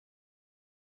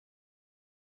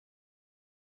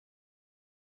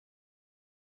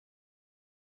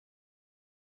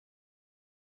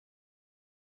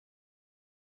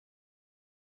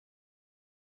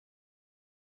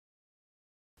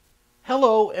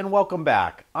Hello and welcome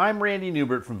back. I'm Randy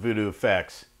Newbert from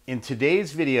VoodooFX. In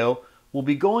today's video, we'll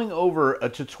be going over a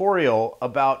tutorial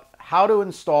about how to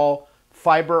install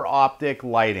fiber optic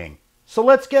lighting. So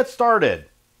let's get started.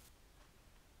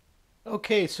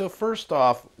 Okay, so first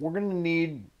off, we're going to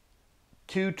need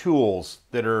two tools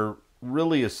that are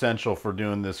really essential for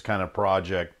doing this kind of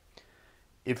project.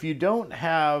 If you don't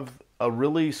have a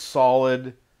really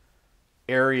solid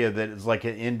area that is like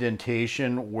an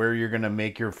indentation where you're going to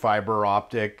make your fiber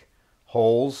optic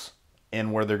holes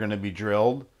and where they're going to be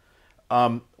drilled,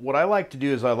 what I like to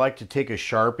do is I like to take a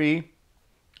Sharpie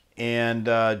and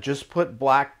just put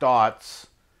black dots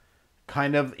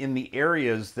kind of in the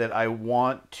areas that I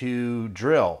want to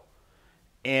drill.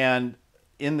 And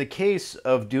in the case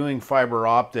of doing fiber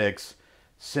optics,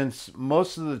 since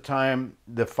most of the time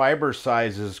the fiber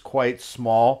size is quite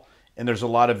small and there's a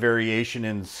lot of variation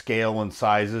in scale and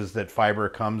sizes that fiber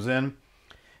comes in,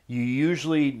 you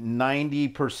usually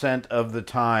 90% of the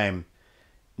time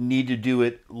need to do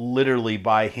it literally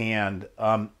by hand.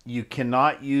 You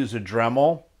cannot use a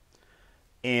Dremel,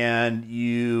 and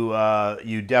you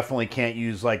definitely can't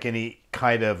use like any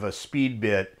kind of a speed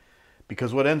bit,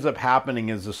 because what ends up happening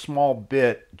is a small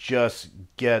bit just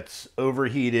gets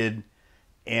overheated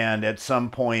and at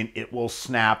some point it will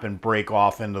snap and break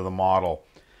off into the model.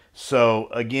 So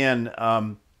again,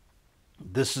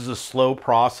 this is a slow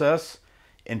process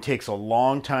and takes a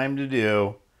long time to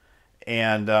do.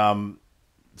 And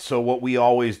so what we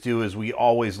always do is we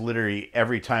always literally,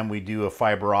 every time we do a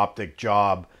fiber optic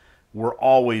job, we're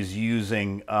always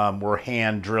using, we're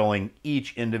hand drilling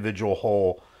each individual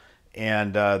hole.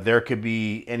 And there could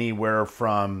be anywhere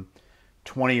from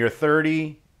 20 or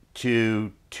 30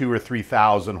 to 2,000 or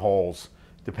 3,000 holes,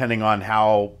 depending on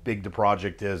how big the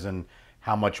project is and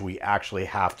how much we actually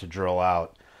have to drill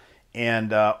out.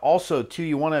 And also too,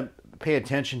 you want to pay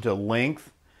attention to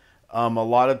length. A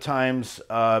lot of times,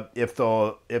 if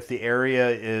the area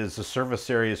is, the surface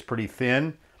area is pretty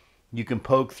thin, you can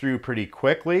poke through pretty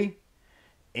quickly.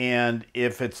 And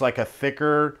if it's like a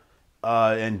thicker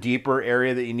and deeper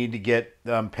area that you need to get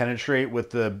penetrate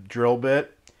with the drill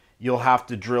bit, you'll have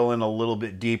to drill in a little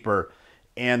bit deeper.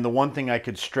 And the one thing I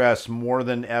could stress more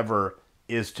than ever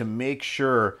is to make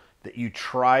sure that you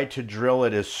try to drill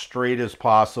it as straight as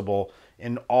possible,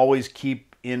 and always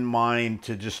keep in mind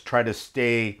to just try to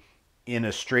stay in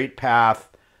a straight path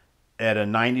at a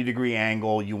 90-degree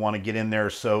angle. You want to get in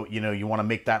there, so you want to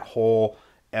make that hole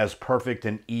as perfect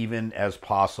and even as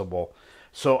possible.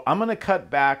 So I'm going to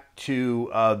cut back to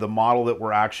the model that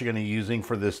we're actually going to be using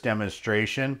for this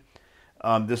demonstration.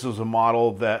 This is a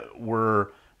model that we're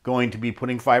going to be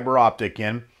putting fiber optic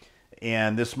in.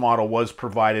 And this model was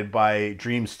provided by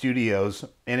Dream Studios,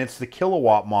 and it's the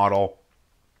kilowatt model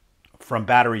from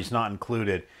Batteries Not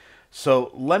Included.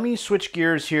 So let me switch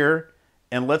gears here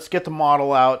and let's get the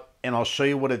model out, and I'll show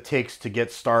you what it takes to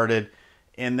get started.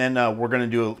 And then we're going to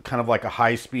do kind of like a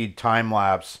high-speed time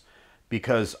lapse,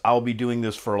 because I'll be doing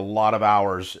this for a lot of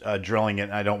hours drilling it,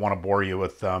 and I don't want to bore you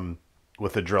with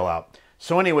a drill out.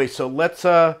 So anyway, so let's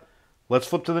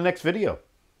flip to the next video.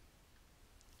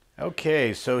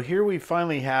 Okay, so here we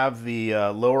finally have the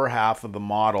lower half of the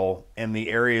model and the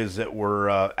areas that we're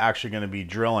actually going to be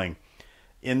drilling.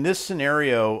 In this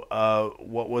scenario,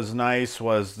 what was nice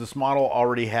was this model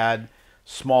already had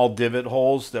small divot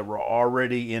holes that were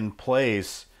already in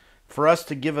place for us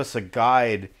to give us a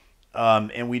guide,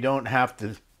 and we don't have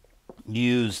to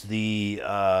use the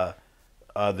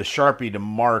Sharpie to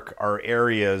mark our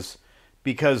areas,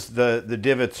 because the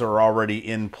divots are already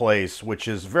in place, which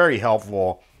is very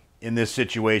helpful in this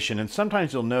situation. And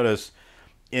sometimes you'll notice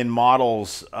in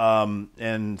models,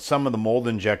 and some of the mold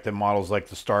injected models like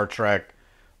the Star Trek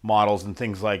models and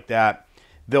things like that,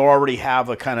 they'll already have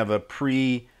a kind of a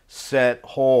pre-set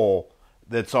hole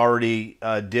that's already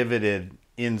divoted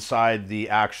inside the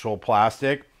actual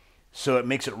plastic. So it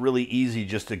makes it really easy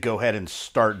just to go ahead and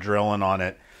start drilling on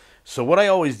it. So what I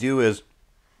always do is,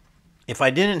 if I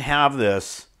didn't have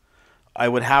this, I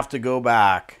would have to go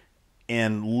back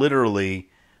and literally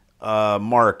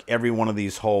mark every one of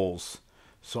these holes.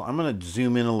 So I'm going to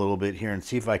zoom in a little bit here and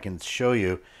see if I can show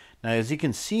you. Now, as you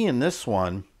can see in this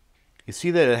one, you see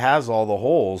that it has all the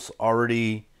holes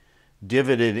already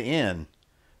divoted in,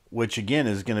 which again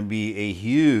is going to be a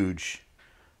huge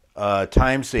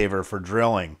time saver for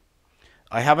drilling.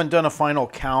 I haven't done a final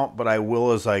count, but I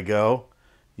will as I go.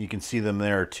 You can see them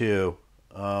there too.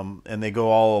 And they go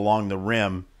all along the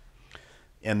rim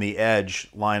and the edge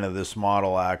line of this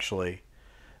model actually.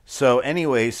 So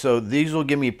anyway, so these will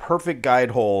give me perfect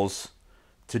guide holes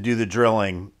to do the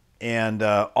drilling. And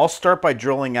I'll start by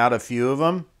drilling out a few of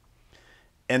them.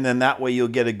 And then that way you'll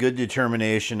get a good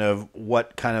determination of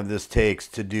what kind of this takes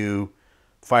to do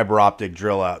fiber optic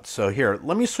drill out. So here,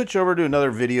 let me switch over to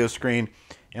another video screen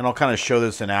and I'll kind of show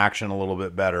this in action a little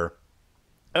bit better.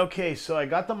 Okay, so I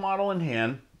got the model in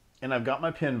hand and I've got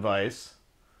my pin vise.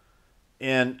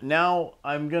 And now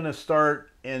I'm gonna start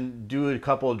and do a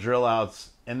couple of drill outs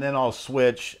and then I'll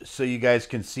switch so you guys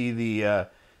can see the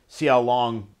see how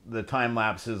long the time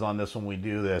lapse is on this when we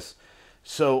do this.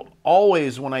 So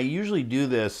always when I usually do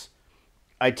this,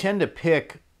 I tend to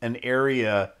pick an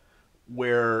area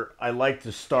where I like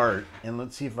to start. And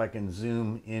let's see if I can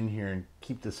zoom in here and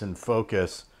keep this in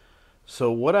focus.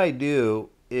 So what I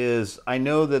do is I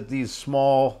know that these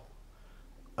small,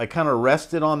 I kind of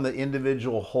rest it on the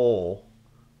individual hole.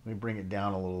 Let me bring it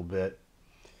down a little bit.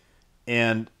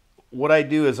 And what I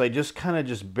do is I just kind of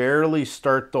just barely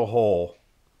start the hole.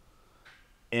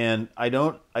 And I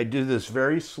do this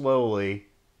very slowly.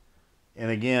 And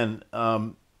again,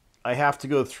 I have to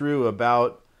go through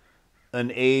about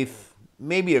 1/8,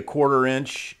 maybe 1/4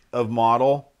 inch of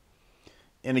model.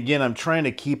 And again, I'm trying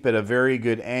to keep it a very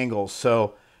good angle.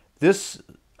 So this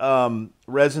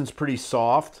resin's pretty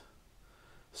soft.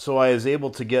 So I was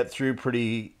able to get through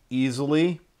pretty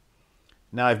easily.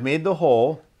 Now I've made the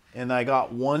hole and I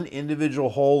got one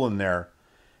individual hole in there.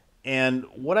 And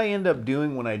what I end up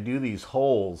doing when I do these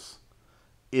holes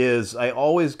is I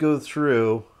always go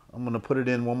through, I'm going to put it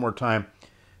in one more time.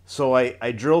 So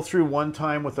I drill through one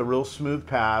time with a real smooth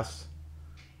pass,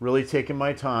 really taking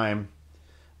my time.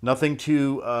 Nothing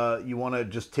too, you want to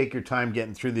just take your time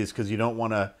getting through these because you don't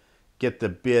want to get the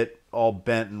bit all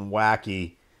bent and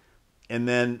wacky. And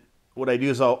then what I do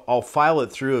is I'll file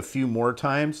it through a few more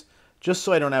times just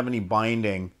so I don't have any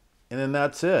binding. And then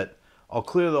that's it. I'll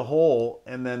clear the hole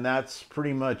and then that's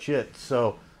pretty much it.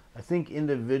 So I think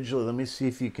individually, let me see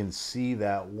if you can see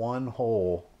that one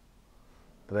hole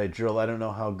that I drilled. I don't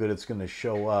know how good it's going to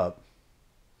show up,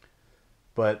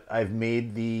 but I've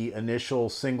made the initial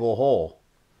single hole.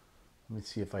 Let me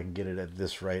see if I can get it at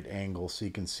this right angle so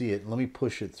you can see it. Let me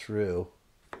push it through.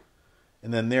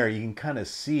 And then there you can kind of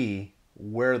see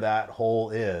where that hole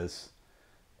is.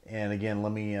 And again,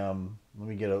 let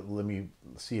me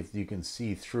see if you can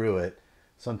see through it.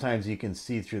 Sometimes you can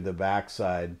see through the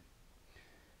backside.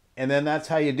 And then that's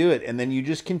how you do it. And then you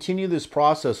just continue this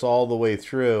process all the way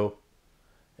through.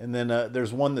 And then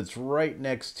there's one that's right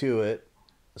next to it.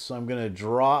 So I'm going to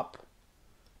drop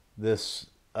this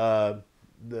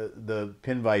the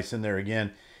pin vise in there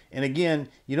again. And again,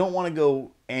 you don't want to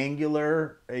go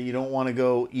angular. You don't want to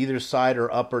go either side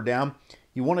or up or down.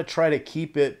 You want to try to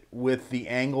keep it with the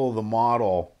angle of the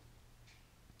model.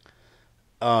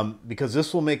 Because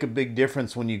this will make a big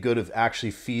difference when you go to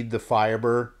actually feed the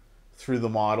fiber through the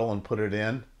model and put it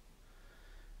in.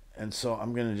 And so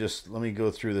I'm going to just, let me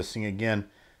go through this thing again.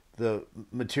 The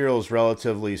material is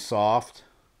relatively soft,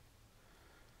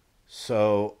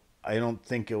 so I don't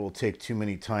think it will take too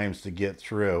many times to get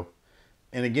through.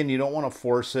 And again, you don't want to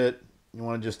force it. You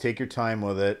want to just take your time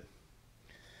with it.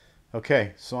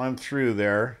 Okay, so I'm through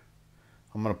there.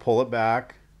 I'm going to pull it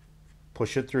back,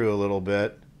 push it through a little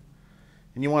bit.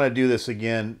 And you want to do this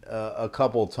again a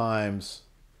couple times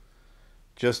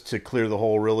just to clear the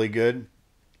hole really good.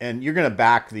 And you're going to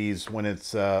back these when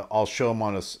it's, I'll show them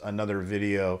on another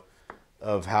video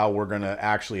of how we're going to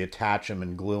actually attach them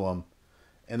and glue them.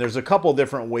 And there's a couple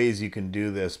different ways you can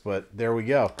do this, but there we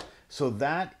go. So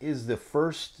that is the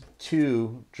first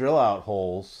 2 drill out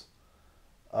holes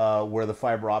where the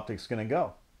fiber optic's going to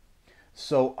go.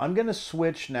 So I'm going to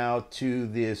switch now to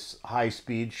this high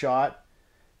speed shot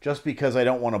just because I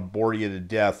don't want to bore you to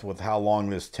death with how long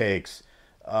this takes.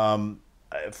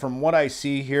 From what I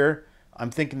see here,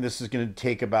 I'm thinking this is going to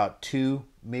take about 2,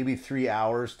 maybe 3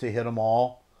 hours to hit them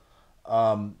all.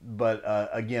 But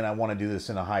again, I want to do this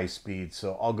in a high speed.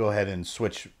 So I'll go ahead and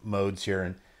switch modes here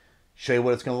and show you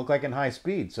what it's going to look like in high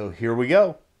speed. So here we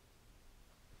go.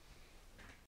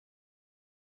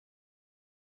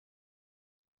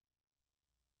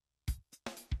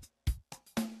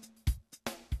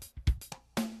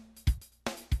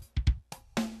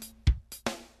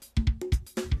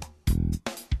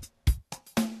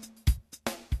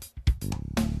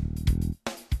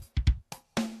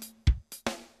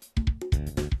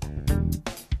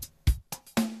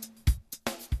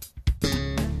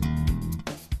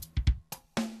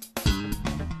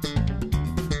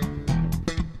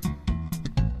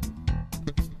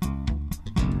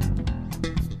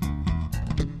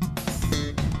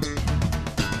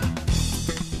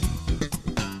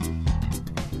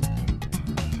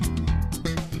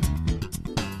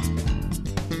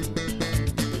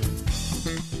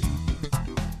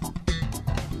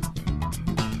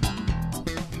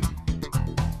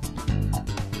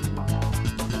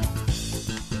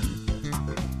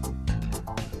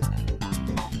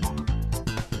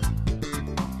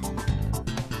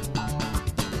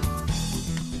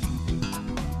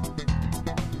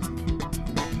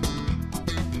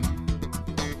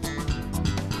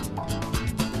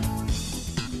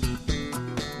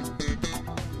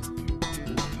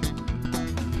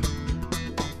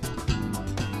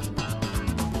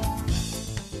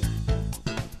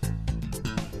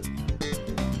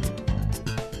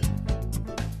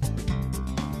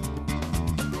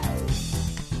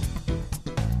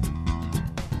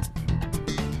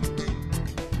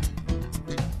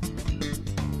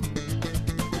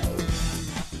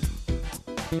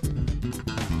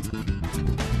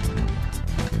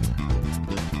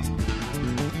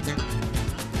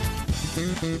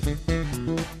 Okay,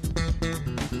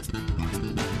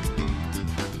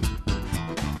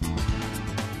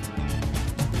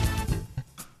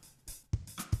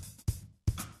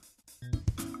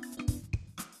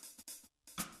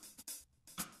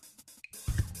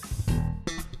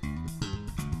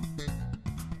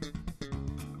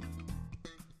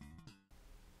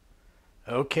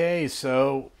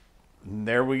 so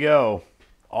there we go.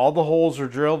 All the holes are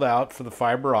drilled out for the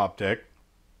fiber optic,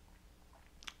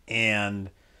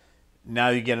 and now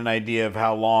you get an idea of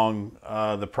how long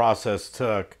the process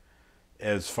took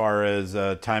as far as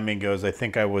timing goes. I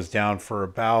think I was down for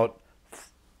about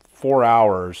 4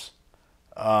 hours,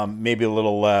 maybe a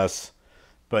little less.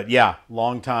 But yeah,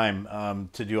 long time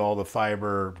to do all the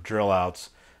fiber drill outs,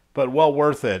 but well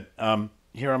worth it.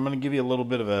 Here, I'm going to give you a little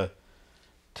bit of a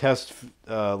test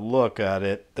look at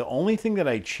it. The only thing that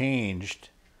I changed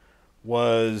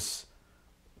was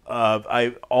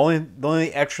the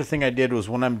only extra thing I did was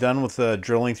when I'm done with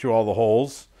drilling through all the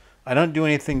holes, I don't do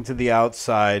anything to the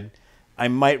outside. I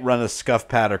might run a scuff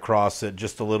pad across it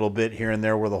just a little bit here and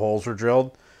there where the holes are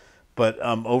drilled. But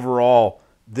overall,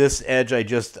 this edge,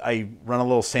 I run a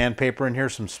little sandpaper in here,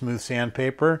 some smooth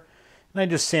sandpaper, and I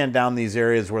just sand down these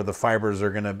areas where the fibers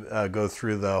are going to go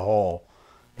through the hole.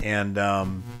 And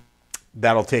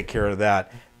that'll take care of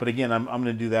that. But again, I'm going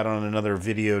to do that on another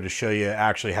video to show you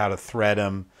actually how to thread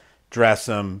them, dress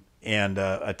them, and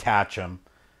attach them,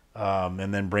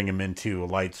 and then bring them into a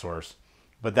light source.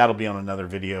 But that'll be on another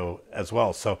video as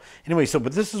well. So anyway,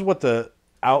 but this is what the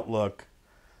outlook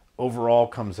overall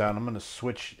comes out. I'm going to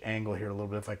switch angle here a little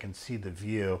bit if I can see the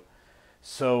view.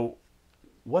 So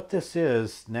what this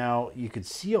is, now you can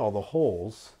see all the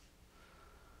holes.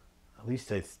 At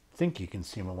least I think you can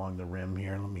see them along the rim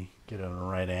here. Let me get it on the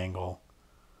right angle.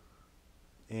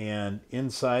 And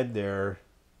inside there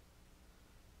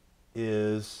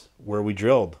is where we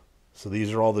drilled. So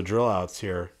these are all the drill outs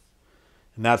here.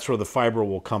 And that's where the fiber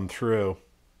will come through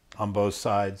on both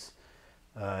sides.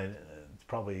 It's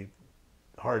probably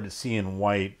hard to see in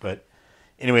white, but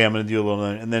anyway, I'm going to do a little,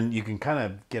 and then you can kind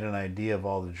of get an idea of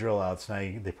all the drill outs. Now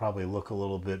they probably look a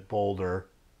little bit bolder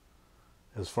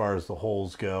as far as the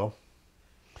holes go.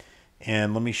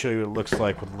 And let me show you what it looks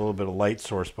like with a little bit of light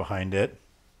source behind it.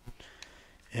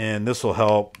 And this will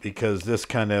help because this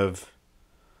kind of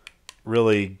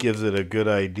really gives it a good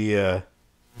idea,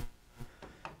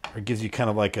 or gives you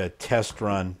kind of like a test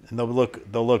run. And they'll look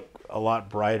a lot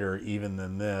brighter even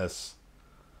than this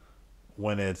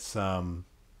when it's when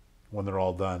they're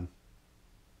all done.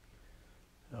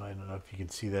 I don't know if you can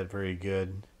see that very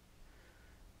good.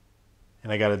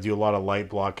 And I got to do a lot of light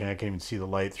blocking. I can't even see the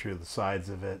light through the sides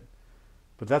of it.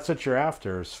 But that's what you're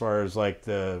after as far as like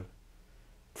the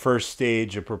first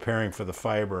stage of preparing for the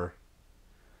fiber.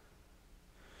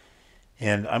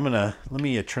 And let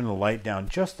me turn the light down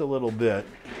just a little bit.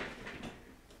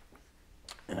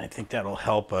 And I think that'll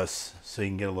help us so you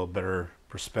can get a little better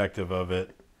perspective of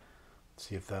it. Let's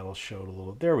see if that'll show it a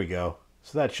little. There we go.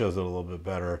 So that shows it a little bit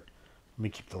better. Let me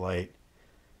keep the light.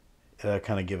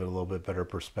 Kind of give it a little bit better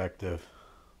perspective.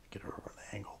 Get it over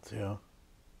the angle too.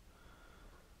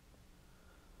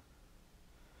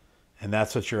 And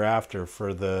that's what you're after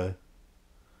for the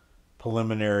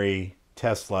preliminary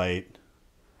test light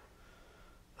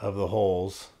of the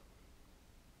holes.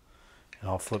 And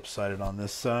I'll flip side it on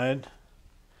this side.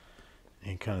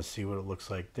 And kind of see what it looks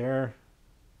like there.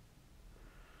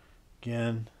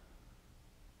 Again,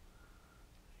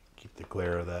 keep the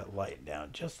glare of that light down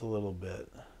just a little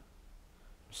bit.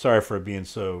 Sorry for being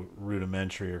so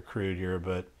rudimentary or crude here,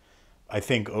 but I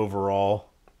think overall,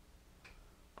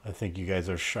 I think you guys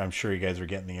are, I'm sure you guys are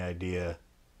getting the idea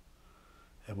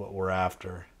of what we're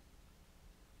after.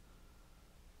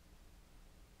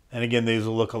 And again, these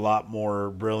will look a lot more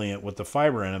brilliant with the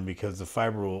fiber in them because the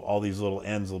fiber will, all these little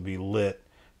ends will be lit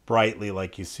brightly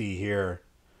like you see here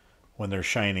when they're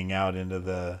shining out into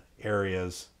the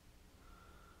areas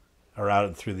or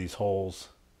out through these holes.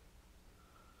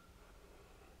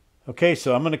 Okay,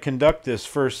 so I'm going to conduct this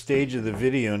first stage of the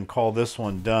video and call this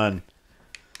one done.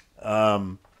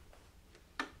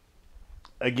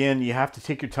 Again, you have to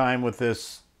take your time with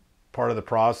this part of the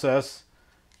process.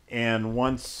 And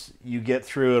once you get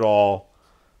through it all,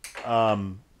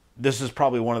 this is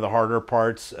probably one of the harder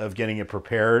parts of getting it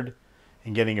prepared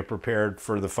and getting it prepared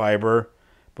for the fiber.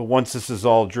 But once this is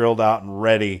all drilled out and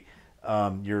ready,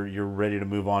 you're ready to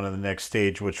move on to the next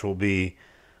stage, which will be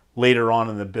later on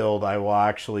in the build. I will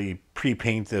actually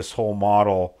pre-paint this whole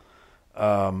model,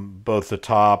 both the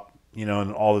top,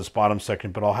 and all this bottom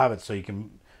section, but I'll have it so you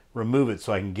can remove it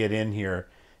so I can get in here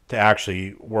to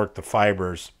actually work the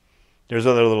fibers. There's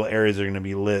other little areas that are going to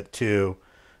be lit too.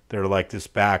 They're like this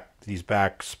back these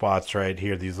back spots right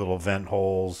here, these little vent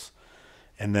holes.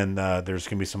 And then there's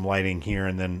going to be some lighting here,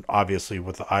 and then obviously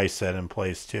with the eye set in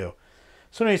place too.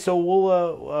 So anyway, so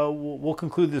we'll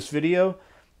conclude this video.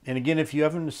 And again, if you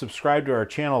haven't subscribed to our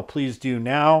channel, please do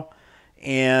now.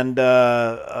 And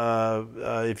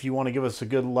if you want to give us a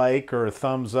good like or a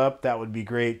thumbs up, that would be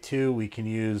great too. We can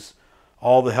use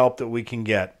all the help that we can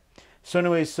get. So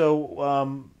anyway,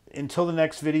 so until the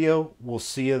next video, we'll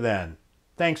see you then.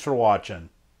 Thanks for watching.